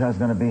time. Zsa-Zsa's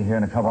going to be here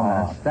in a couple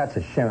of minutes. That's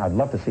a shame. I'd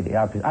love to see the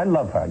outfit. I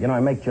love her. I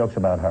make jokes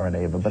about her and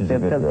Ava, but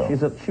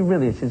she's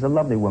a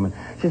lovely woman.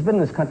 She's been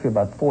in this country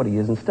about 40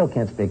 years and still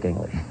can't speak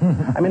English.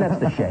 I mean, that's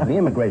the shame. The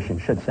immigration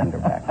should send her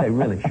back. They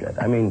really should.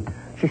 I mean,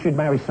 she should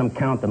marry some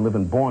count and live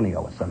in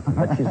Borneo or something.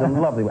 But she's a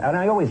lovely woman. And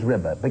I always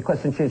rib her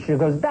because she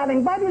goes,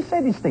 darling, why do you say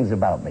these things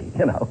about me?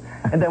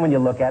 And then when you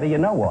look at her, you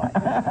know why.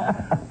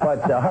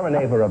 But her and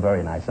Ava are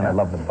very nice, and I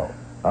love them both.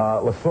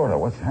 Lasorda,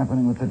 what's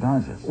happening with the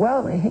Dodgers?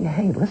 Well,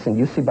 hey, listen,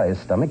 you see by his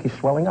stomach, he's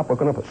swelling up. We're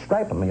going to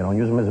stripe him, and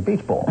use him as a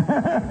beach ball.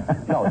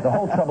 No, the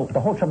whole trouble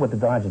with the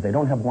Dodgers, they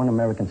don't have one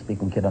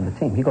American-speaking kid on the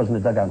team. He goes in the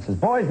dugout and says,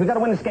 boys, we got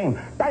to win this game.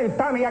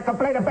 Tommy, I can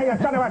play the base,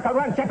 I can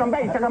run, second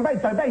base,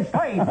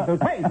 hey,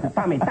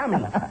 Tommy.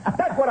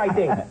 That's what I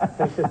think.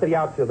 So he says to the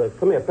outfielder,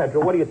 come here,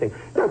 Pedro, what do you think?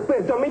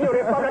 Dominion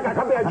Republic, I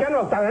can be a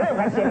general. He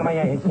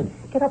said,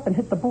 get up and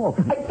hit the ball.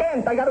 I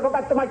can't. I got to go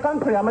back to my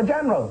country. I'm a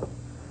general.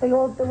 They're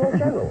all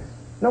generals.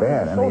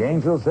 Bad, and the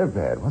Angels, they're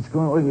bad. What's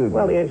going on with you?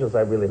 Well, the Angels,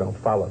 I really don't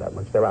follow that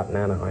much. They're out in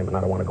Anaheim, and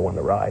I don't want to go on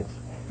the rides.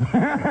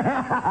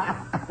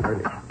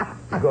 Really.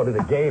 You go to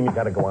the game, you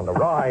got to go on the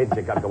rides,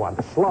 you got to go on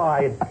the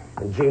slide,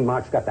 and Gene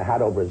Mark's got the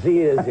hat over his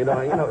ears,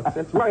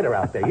 it's murder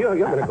out there. You're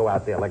going to go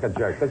out there like a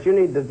jerk, because you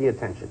need the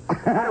attention.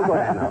 I don't go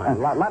to Anaheim.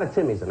 A lot of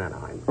Timmies in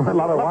Anaheim. A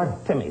lot of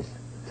what? Timmies.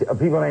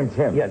 People named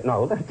Tim? Yeah,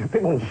 no,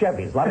 people in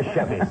Chevys, a lot of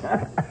Chevys.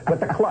 With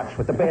the clutch,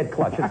 with the bad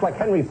clutch. It's like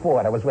Henry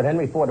Ford. I was with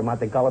Henry Ford in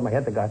Monte Carlo, I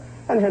had the guy,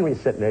 and Henry's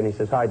sitting there, and he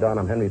says, hi, Don,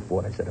 I'm Henry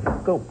Ford. I said,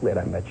 go, glad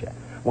I met you.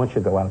 Once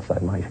you go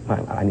outside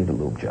I need a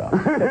lube job.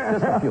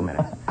 Just a few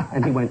minutes.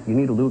 And he went, you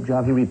need a lube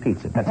job? He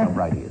repeats it. That's how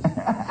bright he is.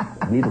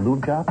 You need a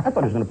lube job? I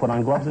thought he was going to put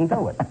on gloves and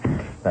do it.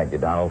 Thank you,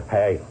 Donald.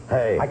 Hey.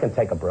 I can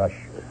take a brush.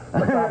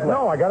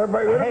 No, I got a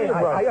break. Hey,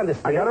 I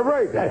understand. I got a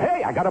break.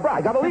 Hey, I got a break.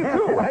 I got to leave,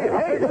 too. Hey.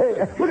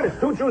 Look at this.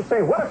 Two Jews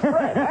saying, what a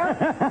spread,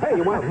 huh? Hey,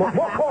 you want more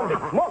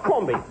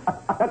corned beef.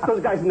 That's those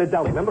guys in the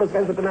deli. Remember those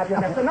guys with the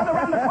napkin? That's another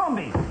round of corned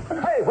beef.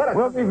 Hey, what a...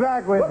 We'll be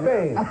back with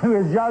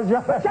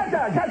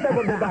Zsa-Zsa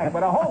will be back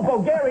with a whole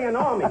Bulgarian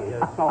army.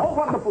 It's a whole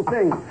wonderful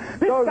thing.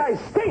 This guy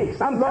stinks.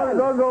 Don't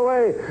go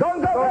away.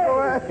 Don't go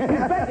away.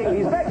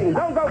 He's begging.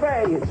 Don't go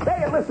away.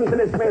 Stay and listen to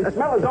this man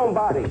smell his own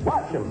body.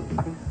 Watch him.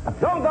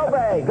 Don't go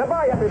away.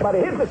 Goodbye, everybody.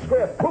 Here's the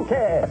script. Who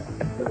cares?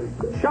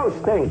 Show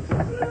stinks.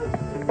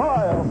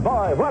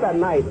 Boy, what a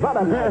night. What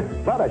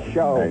a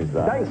show.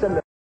 Thanks,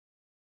 and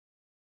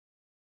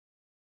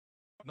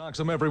knocks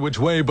them every which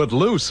way but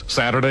loose.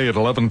 Saturday at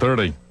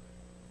 11:30.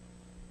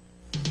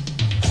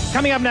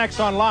 Coming up next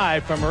on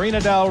Live from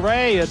Marina Del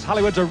Rey is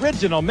Hollywood's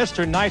original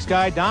Mr. Nice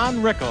Guy, Don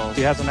Rickles.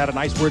 He hasn't had a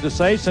nice word to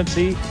say since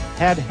he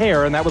had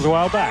hair, and that was a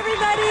while back.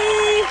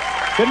 Everybody!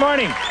 Good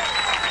morning.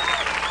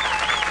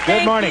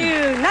 Good morning.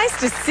 Thank you. Nice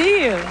to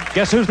see you.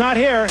 Guess who's not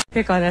here?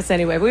 Pick on us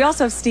anyway. We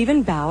also have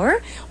Stephen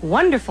Bauer,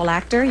 wonderful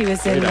actor. He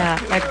was in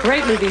that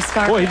great movie,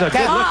 Scar. Boy, he's a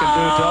good-looking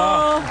dude,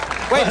 Tom.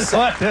 Wait a second.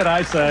 What did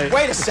I say?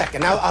 Wait a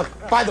second. Now,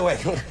 by the way,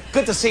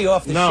 good to see you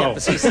off the No.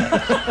 ship.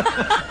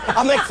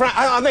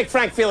 I'll make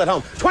Frank feel at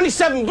home.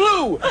 27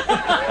 blue.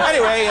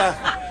 Anyway,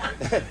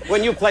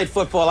 when you played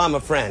football, I'm a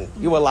friend.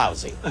 You were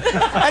lousy.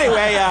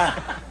 Anyway,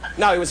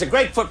 no, he was a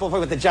great football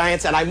player with the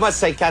Giants, and I must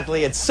say,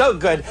 Kathleen, it's so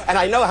good, and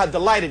I know how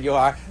delighted you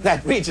are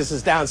that Regis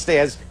is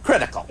downstairs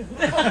critical.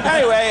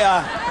 Anyway,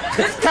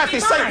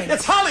 Kathy, say,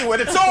 it's Hollywood,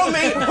 it's all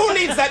me. Who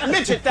needs that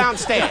midget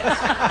downstairs?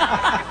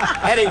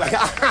 Anyway,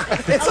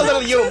 it's a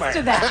little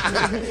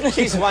humor.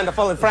 She's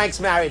wonderful, and Frank's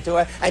married to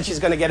her, and she's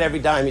going to get every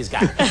dime he's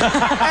got.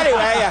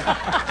 Anyway,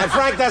 and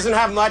Frank doesn't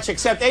have much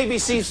except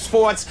ABC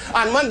Sports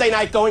on Monday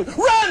night going,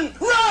 run,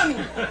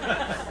 run!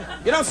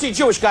 You don't see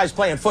Jewish guys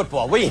playing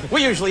football. We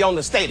usually own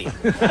the stadium.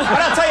 But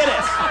I'll tell you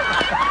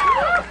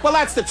this. Well,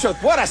 that's the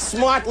truth. What a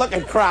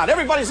smart-looking crowd.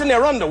 Everybody's in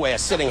their underwear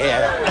sitting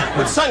here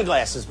with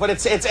sunglasses. But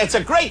it's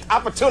a great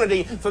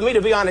opportunity for me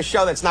to be on a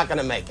show that's not going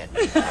to make it.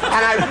 And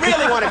I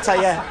really want to tell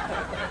you,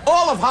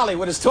 all of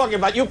Hollywood is talking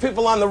about you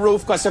people on the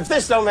roof, because if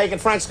this don't make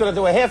it, Frank's going to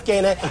do a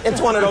half-gainer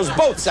into one of those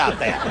boats out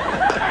there.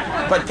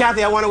 But,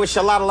 Kathy, I want to wish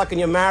you a lot of luck in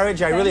your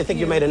marriage. I really think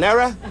you made an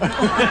error.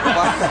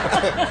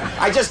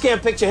 I just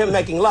can't picture him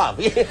making love.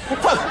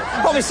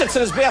 Probably sits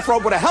in his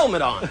bathrobe with a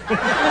helmet on.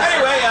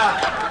 Anyway,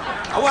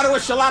 I want to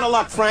wish you a lot of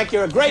luck, Frank.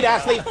 You're a great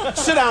athlete.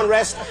 Sit down,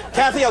 rest.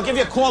 Kathy, I'll give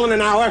you a call in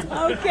an hour.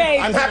 Okay.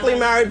 I'm happily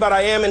married, but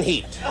I am in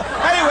heat.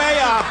 Anyway,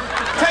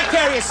 take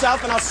care of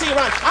yourself, and I'll see you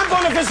around. I'm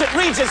going to visit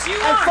Regis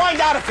and find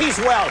out if he's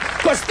well.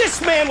 Because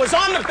this man was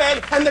on the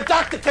bed, and the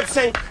doctor kept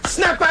saying,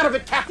 snap out of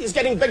it, Kathy's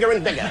getting bigger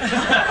and bigger.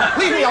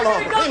 Leave me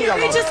alone. Leave me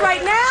alone. Regis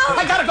right now?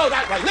 I got to go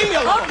that way. Leave me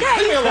alone. Okay.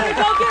 Leave me alone.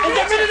 Go get And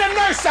get rid of the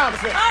nurse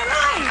outfit. All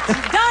right.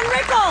 Don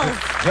Rickles.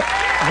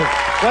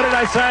 What did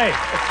I say?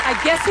 I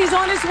guess he's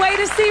on his way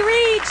to see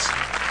Reach.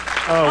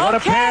 Oh, what a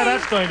pair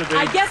that's going to be.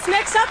 I guess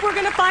next up we're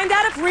going to find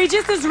out if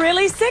Regis is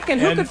really sick,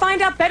 and who could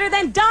find out better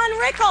than Don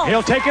Rickles?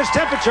 He'll take his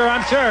temperature,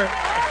 I'm sure.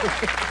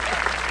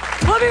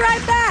 We'll be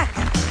right back.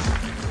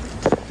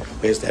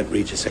 Where's that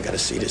Regis? I got to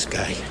see this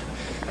guy.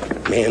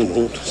 Man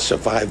won't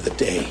survive the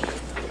day.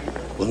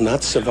 Will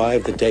not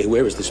survive the day.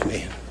 Where is this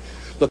man?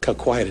 Look how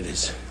quiet it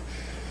is.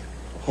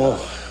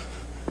 Oh.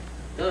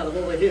 No, I'm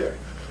over here.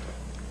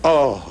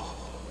 Oh.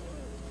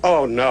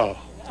 Oh, no.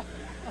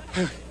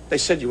 They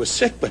said you were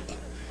sick, but...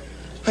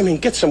 I mean,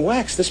 get some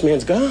wax. This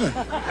man's gone.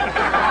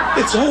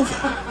 It's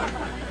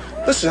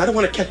over. Listen, I don't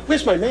want to catch...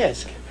 Where's my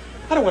mask?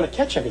 I don't want to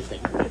catch anything.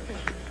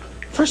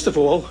 First of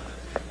all,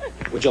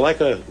 would you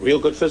like a real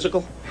good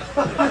physical?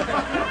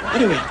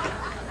 Anyway,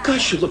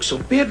 gosh, you look so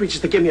bad,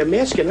 Regis. They gave me a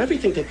mask and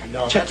everything to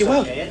check you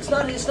out. Okay. It's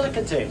not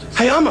contagious.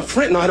 Hey, I'm a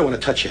friend. No, I don't want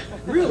to touch you.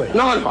 Really?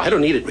 No, I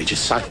don't need it,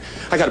 Regis. I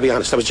got to be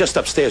honest. I was just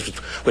upstairs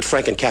with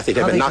Frank and Kathy.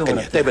 They've been knocking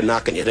you. They've been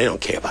knocking you. They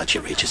don't care about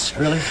you, Regis.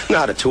 Really?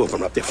 No, the two of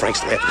them are up there.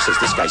 Frank's laughing. He says,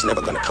 this guy's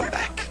never going to come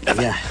back.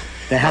 Never. Yeah.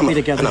 They're happy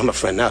together. And I'm a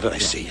friend now that I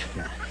see you.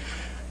 Yeah.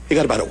 You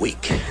got about a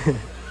week.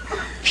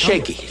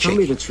 Shaky. Tell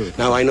me the truth.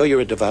 Now, I know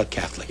you're a devout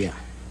Catholic. Yeah.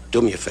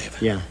 Do me a favor.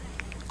 Yeah.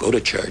 Go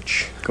to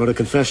church. Go to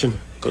confession.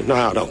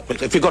 No.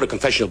 If you go to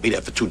confession, you'll be there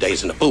for 2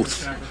 days in the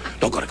booth.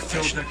 Don't go to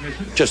confession.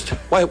 Just,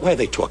 why are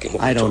they talking?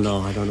 I don't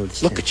know. I don't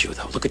understand. Look at you,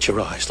 though. Look at your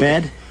eyes.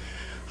 Bad?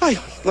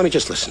 Let me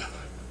just listen.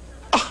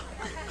 Oh,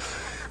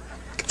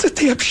 it's a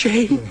damn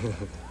shame.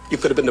 You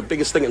could have been the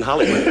biggest thing in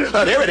Hollywood.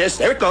 Oh, there it is.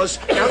 There it goes.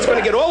 Now it's going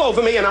to get all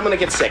over me, and I'm going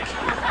to get sick.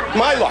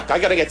 My luck. I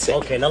got to get sick.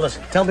 Okay, now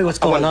listen. Tell me what's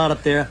going on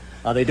up there.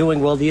 Are they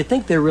doing well? Do you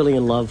think they're really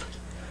in love?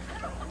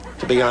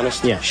 To be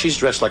honest, yeah. She's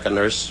dressed like a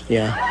nurse.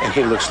 Yeah. And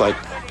he looks like,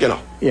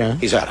 yeah.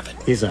 He's out of it.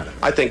 He's out of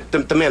it. I think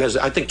the man has,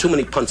 too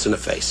many punts in the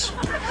face.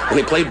 When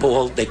they played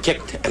ball, they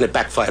kicked, and it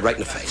backfired right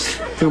in the face.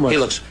 Too much. He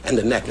looks, and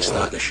the neck is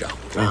starting to show.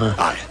 Uh-huh.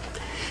 All right.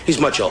 He's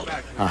much older.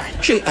 All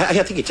right.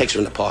 I think he takes her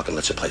in the park and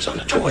lets her play on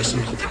the toys.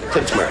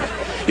 It's murder.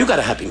 You got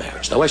a happy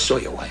marriage, though. I saw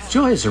your wife.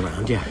 Joy is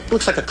around, yeah.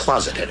 Looks like a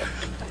closet hitter.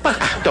 But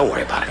don't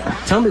worry about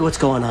it. Tell me what's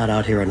going on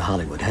out here in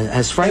Hollywood.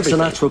 Has Frank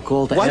Sinatra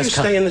called to Why do you ask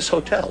stay in this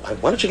hotel?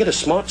 Why don't you get a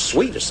smart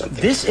suite or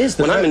something? This is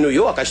the... When I'm in New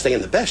York, I stay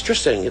in the best. You're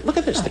staying... Look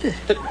at this.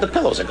 The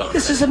pillows are gone.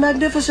 This is a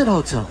magnificent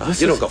hotel.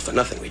 You don't go for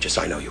nothing, Regis.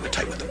 I know you were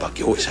tight with the buck.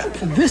 You always have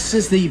been. This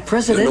is the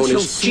presidential You're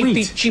known as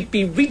suite.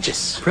 Cheapy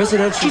Regis.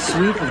 Presidential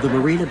suite of the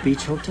Marina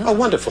Beach Hotel. Oh,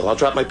 wonderful. I'll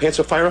drop my pants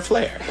or fire a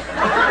flare.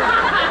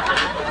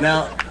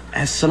 Now,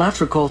 has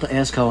Sinatra called to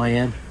ask how I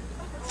am?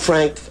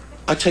 Frank,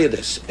 I'll tell you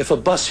this. If a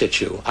bus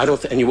hit you,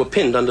 and you were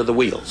pinned under the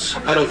wheels,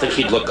 I don't think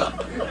he'd look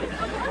up.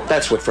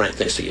 That's what Frank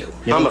thinks of you.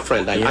 I'm a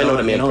friend. I know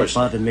the man personally. What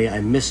bothered me? I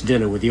missed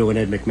dinner with you and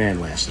Ed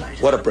McMahon last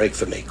night. What a break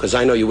for me, because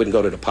I know you wouldn't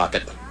go to the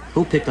pocket.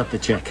 Who picked up the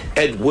check?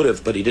 Ed would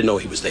have, but he didn't know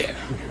he was there.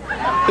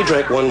 He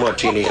drank one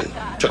martini and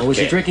took a Was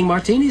he cab. drinking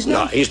martinis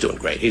now? No, he's doing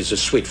great. He's a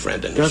sweet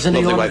friend, and his Doesn't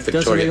lovely he wife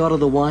Victoria. Doesn't he order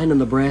the wine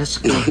and the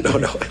brass? No.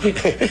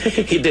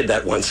 He did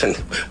that once, and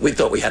we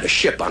thought we had a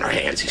ship on our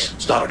hands. He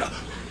started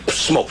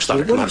smoke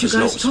started coming out of his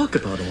nose. What did you guys talk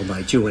about all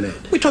night, you and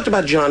Ed? We talked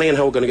about Johnny and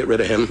how we're going to get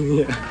rid of him.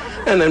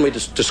 Yeah. And then we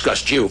just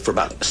discussed you for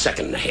about a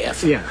second and a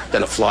half. Yeah.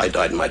 Then a fly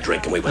died in my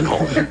drink and we went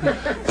home.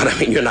 But I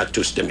mean, you're not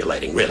too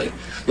stimulating, really.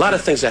 A lot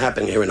of things are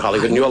happening here in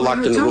Hollywood and you're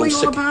locked in the room.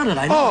 Tell me all about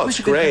it. Oh, it's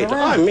great.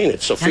 I mean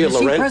it. Sophia Loren.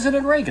 Have you seen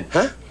President Reagan?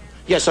 Huh?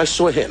 Yes, I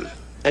saw him.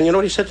 And you know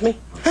what he said to me?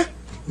 Huh?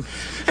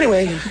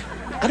 Anyway,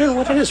 I don't know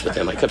what it is with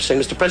him. I kept saying,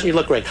 Mr. President, you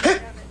look great. Huh?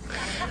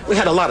 We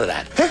had a lot of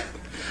that. Huh?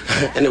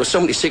 And there were so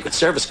many Secret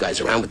Service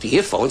guys around with the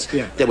earphones.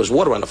 Yeah. There was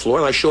water on the floor,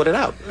 and I shorted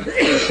out.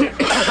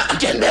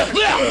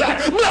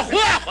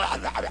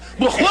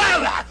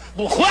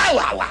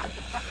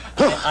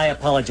 I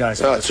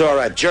apologize. Oh, it's all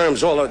right.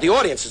 Germs all over. The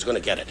audience is going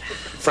to get it.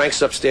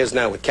 Frank's upstairs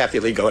now with Kathy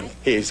Lee going,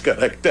 he's going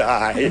to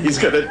die. He's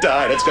going to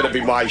die. That's going to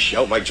be my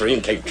show. My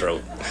dream came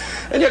true.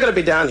 And you're going to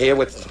be down here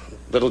with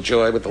little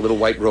Joy with the little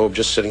white robe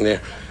just sitting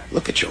there.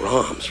 Look at your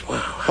arms. Wow.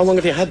 How long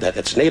have you had that?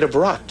 That's native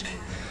rot.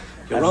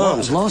 Your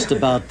arms. I've lost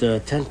about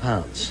 10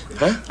 pounds.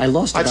 Huh? I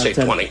lost about I'd say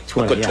 10, 20.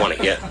 A good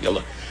 20,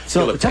 yeah.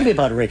 So tell me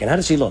about Reagan. How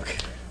does he look?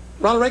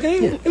 Ronald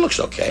Reagan, he looks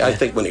okay. Yeah. I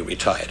think when he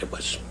retired, it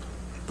was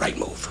right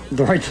move.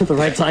 The right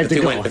time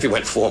to go. If he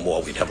went 4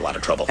 more, we'd have a lot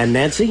of trouble. And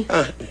Nancy?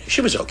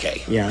 She was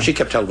okay. Yeah. She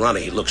kept telling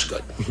Ronnie he looks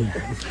good.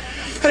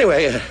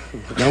 Anyway.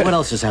 Now, what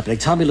else is happening?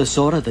 Tommy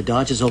Lasorda, the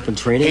Dodgers open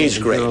training. He's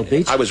great. Vero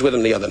Beach. I was with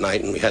him the other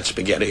night, and we had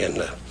spaghetti,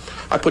 and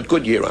I put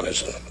Goodyear on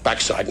his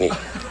backside, and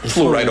he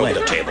flew right over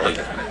the table.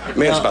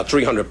 Man's about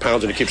 300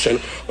 pounds, and he keeps saying,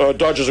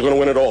 Dodgers are going to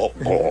win it all.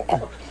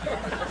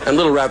 And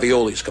little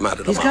raviolis come out of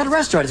the mouth. He's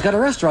got a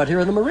restaurant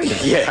here in the marina.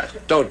 Yeah,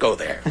 don't go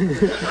there.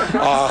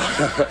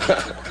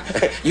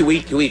 You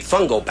eat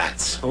fungo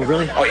bats. Oh,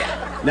 really? Oh,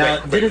 yeah. Now,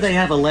 didn't they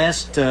have a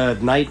last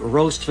night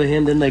roast for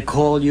him? Didn't they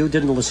call you?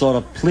 Didn't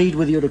Lasorda plead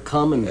with you to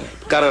come and...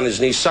 Got on his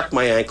knees, sucked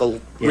my ankle,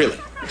 really.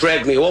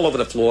 Dragged me all over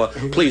the floor.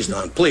 Please,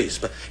 Don, please.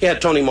 But he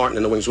had Tony Martin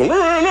in the wings going...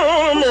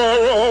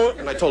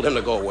 And I told him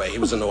to go away. He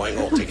was annoying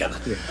altogether.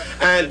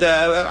 And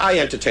I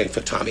entertained for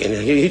Tommy. And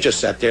he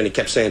just sat there and he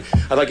kept saying,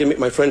 I'd like you to meet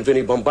my friend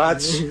Vinny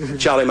Bombazz,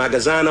 Charlie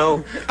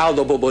Magazzano,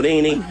 Aldo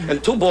Bobolini,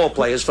 and 2 ball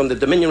players from the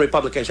Dominion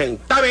Republic saying,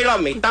 Tommy,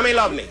 love me, Tommy,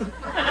 love me.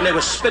 And they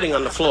were spitting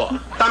on the floor.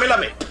 Tommy, love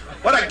me.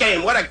 What a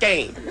game, what a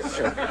game.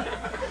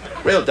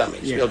 Real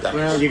dummies, real dummies.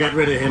 Well, you got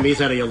rid of him.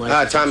 He's out of your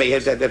life. Tommy,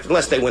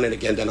 unless they win it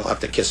again, then I'll have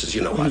to kisses,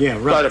 you know what. Yeah,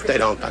 right. But if they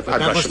don't, I'd brush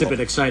That must have them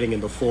been exciting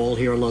in the fall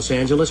here in Los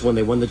Angeles when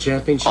they won the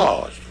championship.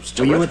 Oh, it was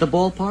Were you at the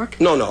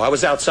ballpark? No, I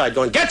was outside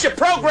going, get your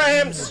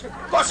programs! Of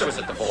course I was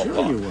at the ballpark.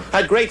 Sure you were.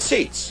 Had great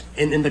seats.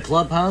 In the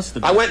clubhouse?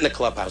 I went in the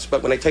clubhouse,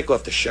 but when they take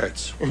off the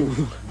shirts,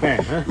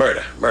 Bang, huh?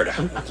 murder.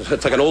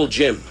 It's like an old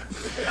gym.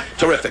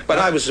 Terrific. But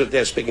I was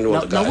there speaking to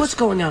all the guys. Now, what's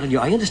going on in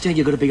your... I understand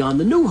you're going to be on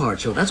the Newhart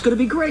show. That's going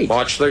to be great.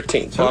 March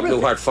 13th. Bob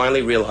Newhart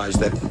finally realized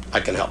that I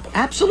can help him.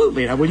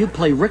 Absolutely. Now, will you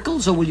play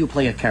Rickles or will you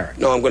play a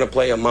character? No, I'm going to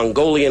play a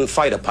Mongolian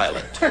fighter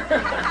pilot.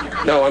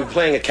 No, I'm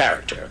playing a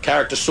character. A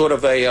character sort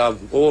of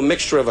a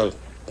mixture of a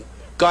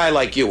guy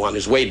like you on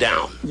his way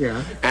down.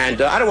 Yeah.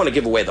 And I don't want to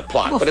give away the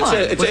plot, Well, but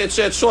fine,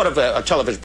 it's sort of a television